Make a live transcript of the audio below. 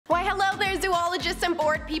Hello there, zoologists and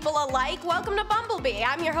bored people alike. Welcome to Bumblebee.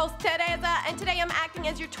 I'm your host, Teresa, and today I'm acting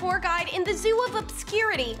as your tour guide in the Zoo of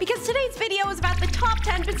Obscurity, because today's video is about the top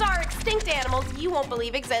 10 bizarre extinct animals you won't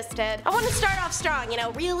believe existed. I want to start off strong,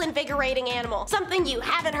 real invigorating animal. Something you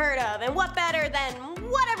haven't heard of, and what better than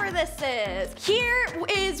whatever this is. Here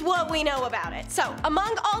is what we know about it. So,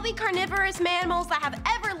 among all the carnivorous mammals that have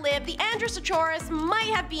ever lived, the Androsaurus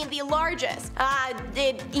might have been the largest.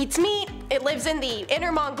 It eats meat, it lives in the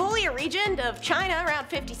Inner Mongolia region of China around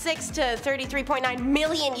 56 to 33.9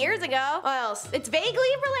 million years ago. What else? It's vaguely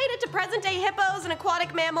related to present-day hippos and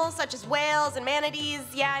aquatic mammals such as whales and manatees.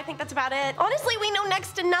 Yeah, I think that's about it. Honestly, we know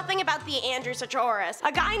next to nothing about the Androsaurus.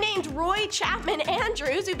 A guy named Roy Chapman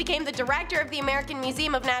Andrews, who became the director of the American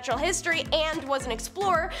Museum of Natural History and was an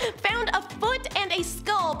explorer, found a foot and a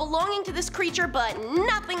skull belonging to this creature but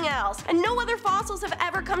nothing else, and no other fossils have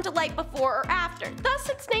ever come to light before or after. Thus,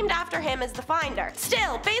 it's named after him as the finder.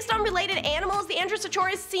 Still, based on related animals, the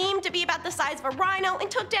Androsaurus seemed to be about the size of a rhino and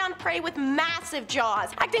took down prey with massive jaws,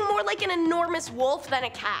 acting more like an enormous wolf than a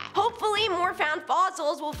cat. Hopefully, more found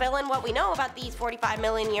fossils will fill in what we know about these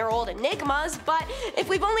 45-million-year-old enigmas, but if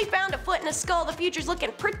we've only found a foot and a skull, the future's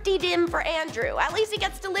looking pretty dim for Andrew. At least he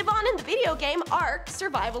gets to live on in the video game Ark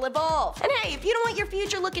Survival Evolved. And hey, if you don't want your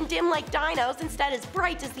future looking dim like dinos, instead as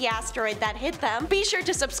bright as the asteroid that hit them, be sure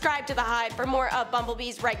to subscribe to the Hive for more of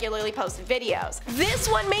Bumblebee's regularly posted videos. This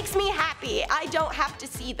one makes me happy. I don't have to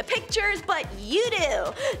see the pictures, but you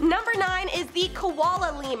do. Number 9 is the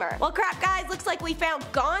koala lemur. Well, crap guys, looks like we found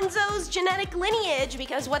Gonzo's genetic lineage,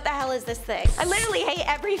 because what the hell is this thing? I literally hate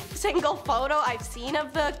every single photo I've seen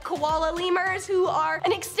of the koala lemurs, who are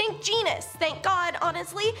an extinct genus, thank God,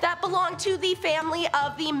 honestly, that belong to the family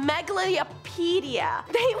of the Megalopedia.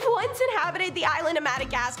 They once inhabited the island of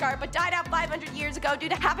Madagascar, but died out 500 years ago due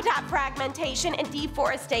to habitat fragmentation and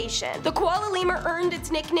deforestation. The koala lemur earned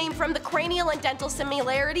its nickname from the cranial and dental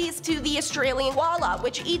similarities to the Australian koala,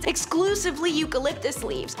 which eats exclusively eucalyptus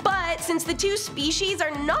leaves. But since the two species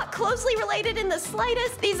are not closely related in the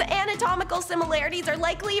slightest, these anatomical similarities are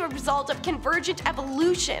likely a result of convergent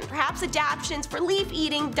evolution, perhaps adaptations for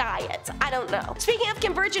leaf-eating diets. I don't know. Speaking of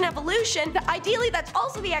convergent evolution, ideally that's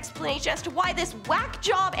also the explanation as to why this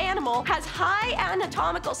whack-job animal has high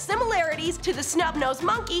anatomical similarities to the snub-nosed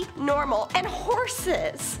monkey, normal, and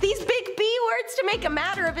horses. These big B words, to make a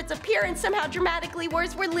matter of its appearance somehow dramatically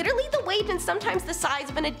worse, were literally the weight and sometimes the size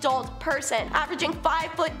of an adult person, averaging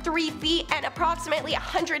 5 foot 3 feet and approximately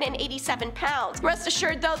 187 pounds. Rest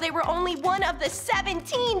assured though, they were only one of the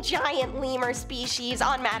 17 giant lemur species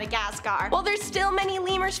on Madagascar. While there's still many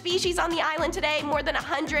lemur species on the island today, more than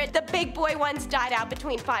 100, the big boy ones died out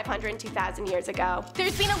between 500 and 2,000 years ago.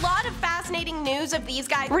 There's been a lot of fascinating news of these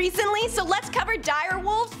guys recently, so let's cover dire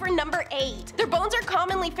wolves for number 8. Their bones are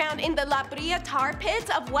commonly found in the La Brea tar pits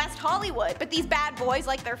of West Hollywood, but these bad boys,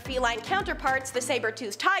 like their feline counterparts, the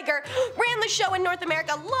saber-toothed tiger, ran the show in North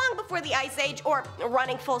America long before the Ice Age, or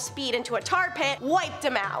running full speed into a tar pit wiped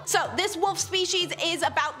them out. So this wolf species is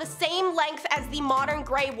about the same length as the modern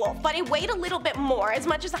gray wolf, but it weighed a little bit more, as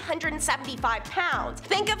much as 175 pounds.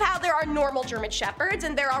 Think of how there are normal German shepherds,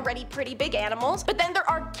 and they're already pretty big animals, but then there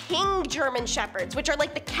are king German shepherds, which are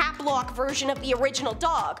like the cap lock version of the original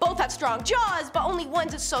dog. Both have strong jaws, but only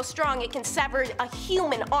one's is so strong it can sever a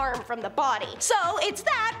human arm from the body. So it's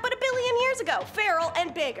that, but a billion years ago, feral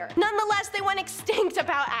and bigger. Nonetheless, they went extinct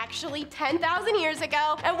about actually 10,000 years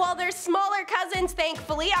ago, and while their smaller cousins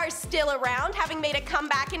thankfully are still around, having made a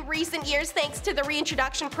comeback in recent years thanks to the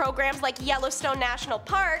reintroduction programs like Yellowstone National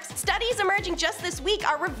Parks, studies emerging just this week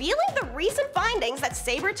are revealing the recent findings that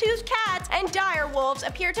saber-toothed cats and dire wolves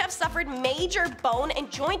appear to have suffered major bone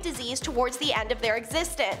and joint disease towards the end of their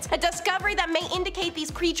existence. A discovery that may indicate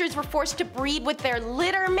these creatures were forced to breed with their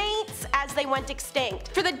litter mates as they went extinct.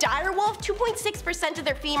 For the dire wolf, 2.6% of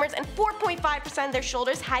their femurs and 4.5% of their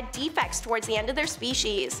shoulders had defects towards the end of their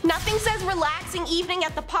species. Nothing says relaxing evening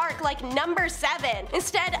at the park like number 7.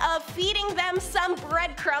 Instead of feeding them some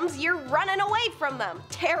breadcrumbs, you're running away from them.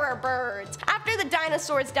 Terror birds. After the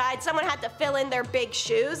dinosaurs died, someone had to fill in their big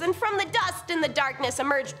shoes, and from the dust and the darkness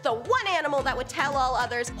emerged the one animal that would tell all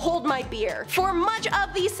others, hold my beer. For much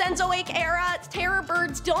of the Cenozoic era, terror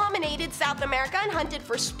birds dominated South America and hunted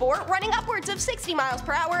for sport, running upwards of 60 miles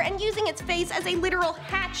per hour and using its face as a literal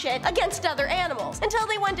hatchet against other animals, until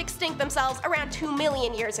they went extinct themselves around 2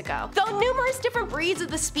 million years ago. Though numerous different breeds of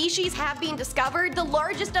the species have been discovered, the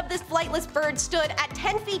largest of this flightless bird stood at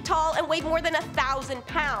 10 feet tall and weighed more than 1,000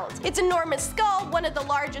 pounds. Its enormous skull, one of the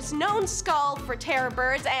largest known skull for terror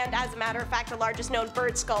birds, and as a matter of fact the largest known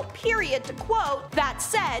bird skull period, to quote. That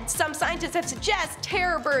said, some scientists have suggested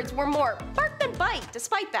terror birds were more bark than bite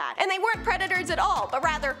despite that. And they weren't predators at all, but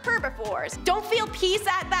rather herbivores. Don't feel peace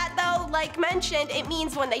at that though. Like mentioned, it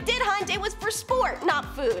means when they did hunt, it was for sport,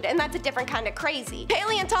 not food, and that's a different kind of crazy.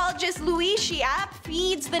 Paleontologist Louis Chiap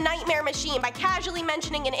feeds the nightmare machine by casually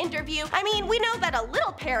mentioning in an interview, I mean, we know that a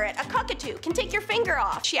little parrot, a cockatoo, can take your finger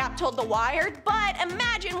off, Chiap told The Wired, but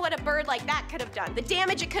imagine what a bird like that could have done. The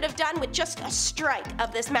damage it could have done with just a strike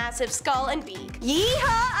of this massive skull and beak.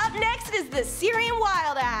 Yeehaw! Up next is the Syrian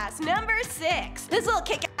wild ass, number 6. This little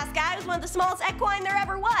kick-ass guy was one of the smallest equine there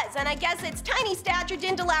ever was, and I guess its tiny stature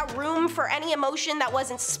didn't allow room for any emotion that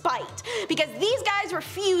wasn't spite, because these guys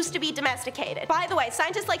refused to be domesticated. By the way,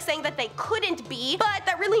 scientists like saying that they couldn't be, but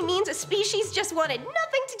that really means a species just wanted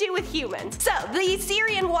nothing to do with humans. So, the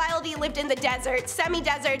Syrian wildie lived in the desert,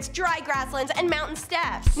 semi-deserts, dry grasslands, and mountain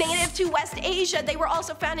steppes. Native to West Asia, they were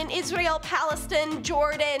also found in Israel, Palestine,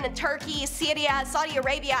 Jordan, Turkey, Syria, Saudi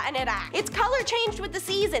Arabia, and Iraq. Its color changed with the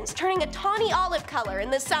seasons, turning a tawny olive color in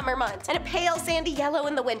the summer months and a pale sandy yellow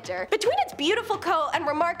in the winter. Between its beautiful coat and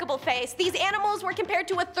remarkable face, these animals were compared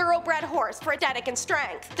to a thoroughbred horse for aesthetic and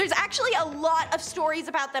strength. There's actually a lot of stories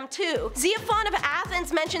about them too. Xenophon of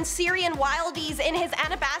Athens mentions Syrian wildies in his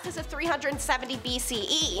Anabasis of 370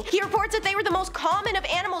 BCE. He reports that they were the most common of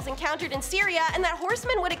animals encountered in Syria and that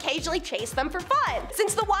horsemen would occasionally chase them for fun,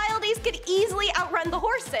 since the wildies could easily outrun the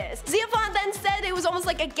horses. Xenophon then said it was almost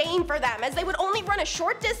like a game for them, as they would only run a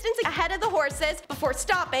short distance ahead of the horses before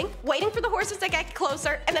stopping, waiting for the horses to get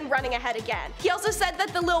closer, and then running ahead again. He also said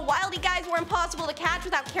that the little wildie guys were impossible to catch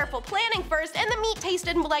without careful planning first, and the meat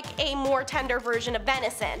tasted like a more tender version of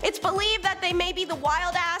venison. It's believed that they may be the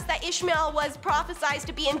wild ass that Ishmael was prophesied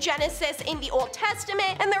to be in Genesis in the Old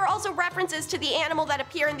Testament, and there are also references to the animal that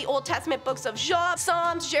appear in the Old Testament books of Job,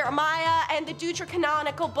 Psalms, Jeremiah, and the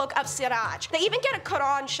deuterocanonical book of Sirach. They even get a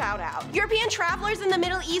Quran shout out. European travelers in the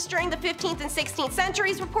Middle East during the 15th and 16th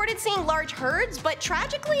centuries reported seeing large herds, but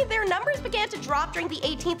tragically their numbers began to drop during the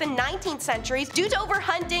 18th and 19th centuries due to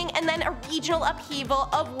overhunting and then a regional upheaval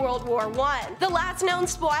of World War I. The last known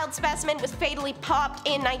wild specimen was fatally popped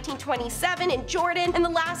in 1927 in Jordan, and the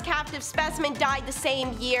last captive specimen died the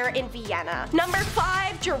same year in Vienna. Number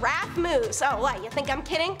 5, giraffe moose. Oh, what, you think I'm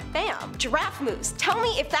kidding? Bam! Giraffe moose. Tell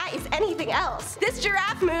me if that is anything else. This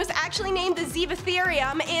giraffe moose, actually named the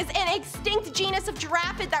Zebetherium, is an extinct genus of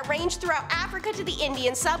giraffe that ranged throughout Africa to the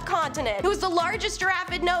Indian subcontinent. It was the largest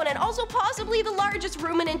giraffe known and also possibly the largest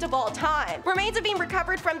ruminant of all time. Remains have been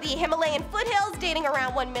recovered from the Himalayan foothills dating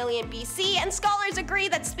around 1 million BC, and scholars agree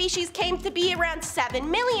that species came to be around 7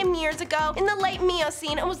 million years ago in the late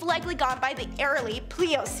Miocene and was likely gone by the early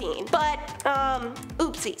Pliocene. But,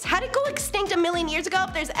 oopsies. How'd it go extinct a million years ago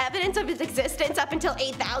if there's evidence of its existence up until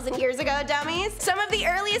 8,000 years ago, dummies? Some of the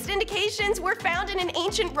earliest indications were found in an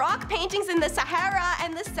ancient rock paintings in the Sahara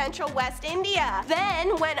and the central West India.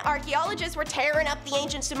 Then, when archaeologists were tearing up the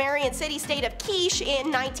ancient Sumerian city-state of Kish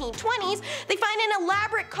in 1920s, they find an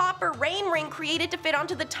elaborate copper rain ring created to fit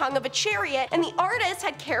onto the tongue of a chariot, and the artist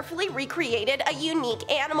had carefully recreated a unique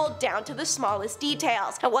animal down to the smallest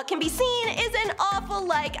details. And what can be seen is an awful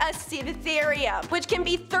like a Zebetherium, which can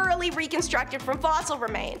be thoroughly reconstructed from fossil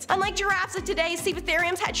remains. Unlike giraffes of today,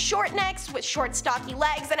 Zebetheriums had short necks with short stocky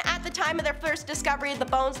legs, and at the time of their first discovery of the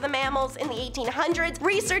bones of the mammals in the 1800s,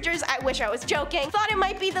 researchers, I wish I was joking, thought it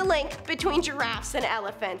might be the link between giraffes and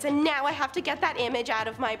elephants, and now I have to get that image out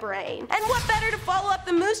of my brain. And what better to follow up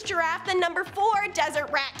the moose giraffe than number 4, desert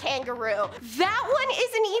rat kangaroo? That one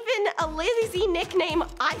isn't even a lazy nickname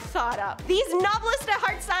I thought of. These novelist at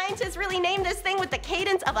heart scientists really named this thing with the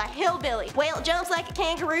cadence of a hillbilly. Well, it jumps like a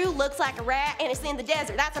kangaroo, looks like a rat, and it's in the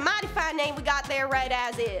desert. That's a mighty fine name we got there right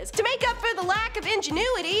as is. To make up for the lack of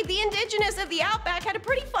ingenuity, the indigenous of the outback had a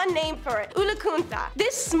pretty fun name for it, Ulakunta.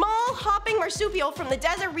 This small hopping marsupial from the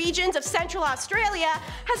desert regions of central Australia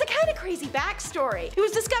has a kind of crazy backstory. It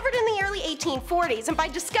was discovered in the early 1840s, and by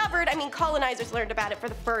discovered, I mean colonizers learned about it for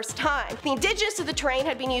the first time. The indigenous of the terrain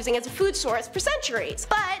had been using it as a food source for centuries,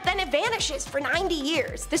 but then it vanishes for 90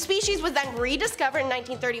 years. The species was then rediscovered in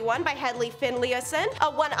 1931 by Hedley Finlayson,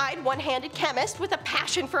 a one-eyed, one-handed chemist with a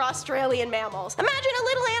passion for Australian mammals. Imagine a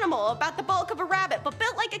little animal about the bulk of a rabbit, but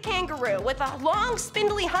built like a kangaroo, with a long,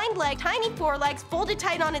 spindly hind leg, tiny forelegs folded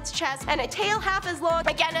tight on its chest, and a tail half as long,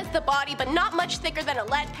 again as the body, but not much thicker than a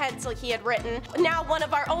lead pencil he had written. Now, now one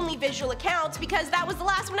of our only visual accounts because that was the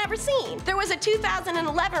last one ever seen. There was a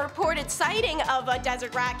 2011 reported sighting of a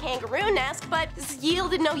desert rat kangaroo nest, but this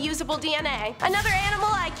yielded no usable DNA. Another animal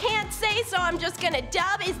I can't say, so I'm just gonna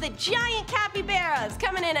dub, is the giant capybaras,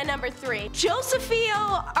 coming in at number 3.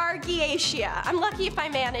 Josephio argyacea. I'm lucky if I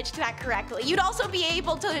managed that correctly. You'd also be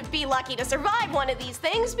able to be lucky to survive one of these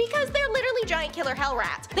things because they're literally giant killer hell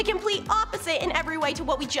rats. The complete opposite in every way to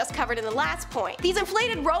what we just covered in the last point. These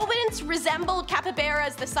inflated rodents resembled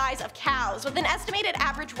capybaras the size of cows, with an estimated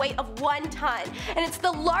average weight of 1 ton, and it's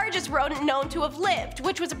the largest rodent known to have lived,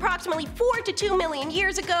 which was approximately 4 to 2 million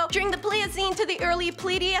years ago during the Pliocene to the early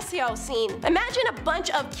Pleistocene. Imagine a bunch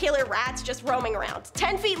of killer rats just roaming around,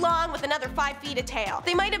 10 feet long with another 5 feet of tail.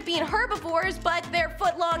 They might have been herbivores, but their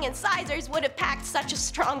foot-long incisors would have packed such a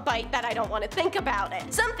strong bite that I don't want to think about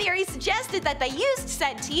it. Some theories suggested that they used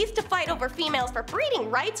said teeth to fight over females for breeding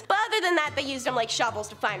rights, but other than that they used them like shovels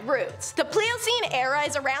to find roots. The Pliocene era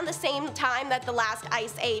is around the same time that the last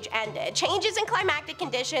ice age ended. Changes in climatic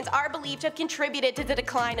conditions are believed to have contributed to the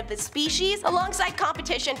decline of the species, alongside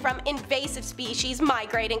competition from invasive species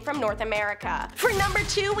migrating from North America. For number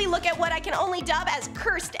 2, we look at what I can only dub as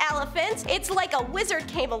cursed elephants. It's like a wizard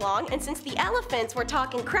came along, and since the elephants were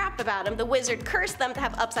talking crap about him, the wizard cursed them to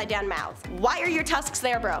have upside down mouths. Why are your tusks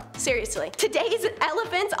there, bro? Seriously. Today's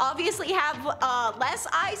elephants obviously have less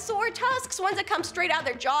eyesore tusks, ones that come straight out of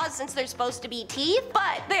their jaws since they're supposed to be teeth,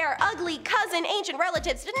 but their ugly cousin ancient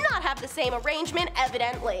relatives did not have the same arrangement,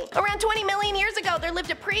 evidently. Around 20 million years ago, there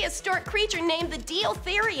lived a prehistoric creature named the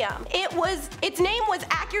Deotherium. Its name was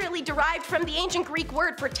accurately derived from the ancient Greek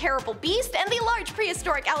word for terrible beast, and the large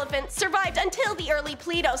prehistoric elephant survived until the early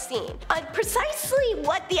Pleistocene. Precisely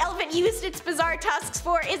what the elephant used its bizarre tusks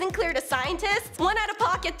for isn't clear to scientists. One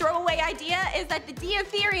out-of-pocket throwaway idea is that the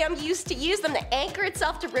Deotherium used to use them to anchor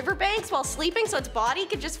itself to riverbanks while sleeping so its body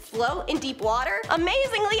could just float in deep water.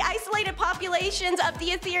 Amazingly, isolated populations of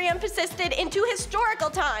Deotherium persisted into historical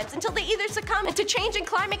times until they either succumbed to changing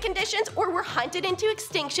climate conditions or were hunted into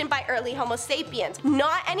extinction by early Homo sapiens.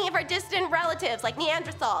 Not any of our distant relatives like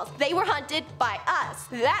Neanderthals. They were hunted by us.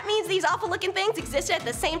 That means these awful looking things existed at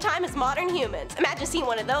the same time as modern humans. Imagine seeing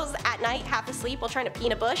one of those at night, half asleep while trying to pee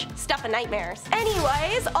in a bush. Stuff of nightmares.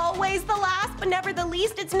 Anyways, always the last but never the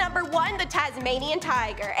least, it's number 1, the Tasmanian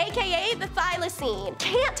tiger, aka the thylacine.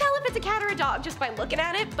 Can't tell if it's a cat or a dog just by looking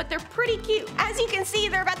at it, but they're pretty cute. As you can see,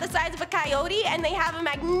 they're about the size of a coyote, and they have a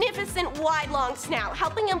magnificent wide long snout,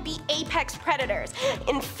 helping them be apex predators.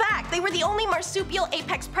 In fact, they were the only marsupial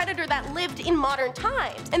apex predator that lived in modern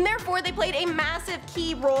times, and therefore they played a massive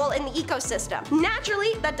key role in the ecosystem.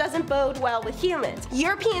 Naturally, that doesn't bode well with humans.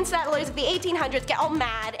 European settlers of the 1800s get all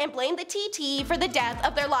mad and blame the TT for the death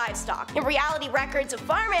of their livestock. In reality, records of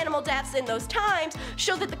farm animal deaths in those times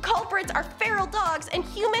show that the culprits are feral dogs and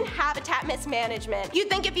human habitat mismanagement. You'd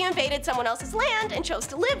think if you invaded someone else's land and chose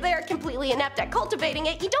to live there, completely inept at cultivating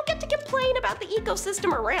it, you don't get to complain about the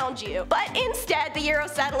ecosystem around you. But instead, the Euro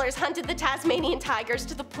settlers hunted the Tasmanian tigers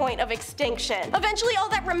to the point of extinction. Eventually, all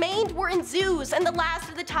that remained were in zoos, and the last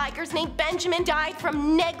of the tigers, named Benjamin, died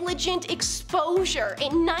from negligent exposure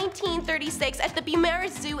in 1936 at the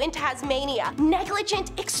Beaumaris Zoo in Tasmania.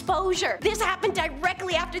 Negligent exposure. This happened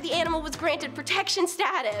directly after the animal was granted protection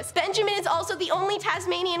status. Benjamin is also the only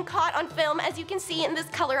Tasmanian caught on film, as you can see in this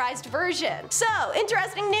colorized version. So,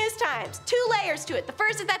 interesting news times. 2 layers to it. The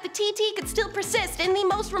first is that the TT could still persist in the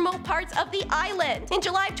most remote parts of the island. In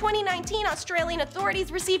July of 2019, Australian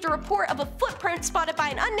authorities received a report of a footprint spotted by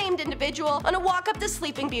an unnamed individual on a walk up to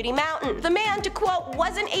Sleeping Beauty Mountain. The man, to quote,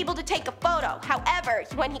 wasn't able to take a photo. However,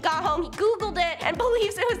 when he got home, he Googled it and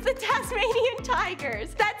believes it was the Tasmanian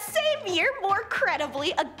tigers. That same year, more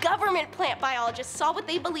credibly, a government plant biologist saw what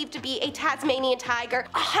they believed to be a Tasmanian tiger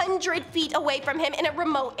 100 feet away from him in a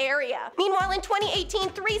remote area. Meanwhile, in 2018,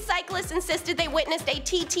 3 cyclists insisted they witnessed a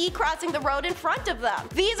TT crossing the road in front of them.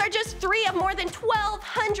 These are just 3 of more than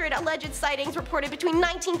 1,200 alleged sightings reported between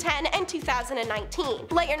 1910 and 2019.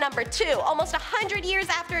 Layer number 2, almost 100 years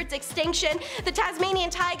after its extinction, the Tasmanian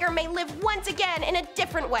tiger may live once again in a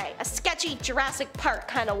different way, a sketchy Jurassic Park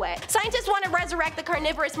kind of way. Scientists want to resurrect the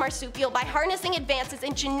carnivorous marsupial by harnessing advances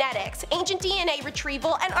in genetics, ancient DNA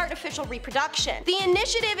retrieval, and artificial reproduction. The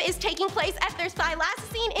initiative is taking place at their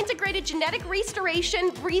Thylacine Integrated Genetic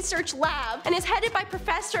Restoration Research Lab and is headed by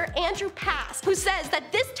Professor Andrew Pass, who says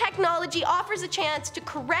that this technology offers a chance to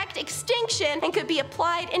correct extinction and could be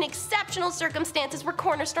applied in exceptional circumstances where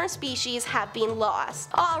cornerstone species have been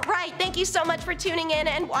lost. Alright, thank you so much for tuning in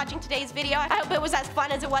and watching today's video. I hope it was as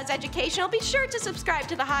fun as it was educational. Be sure to subscribe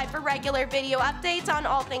to The Hive for regular video updates on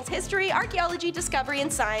all things history, archaeology, discovery,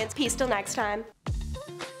 and science. Peace till next time.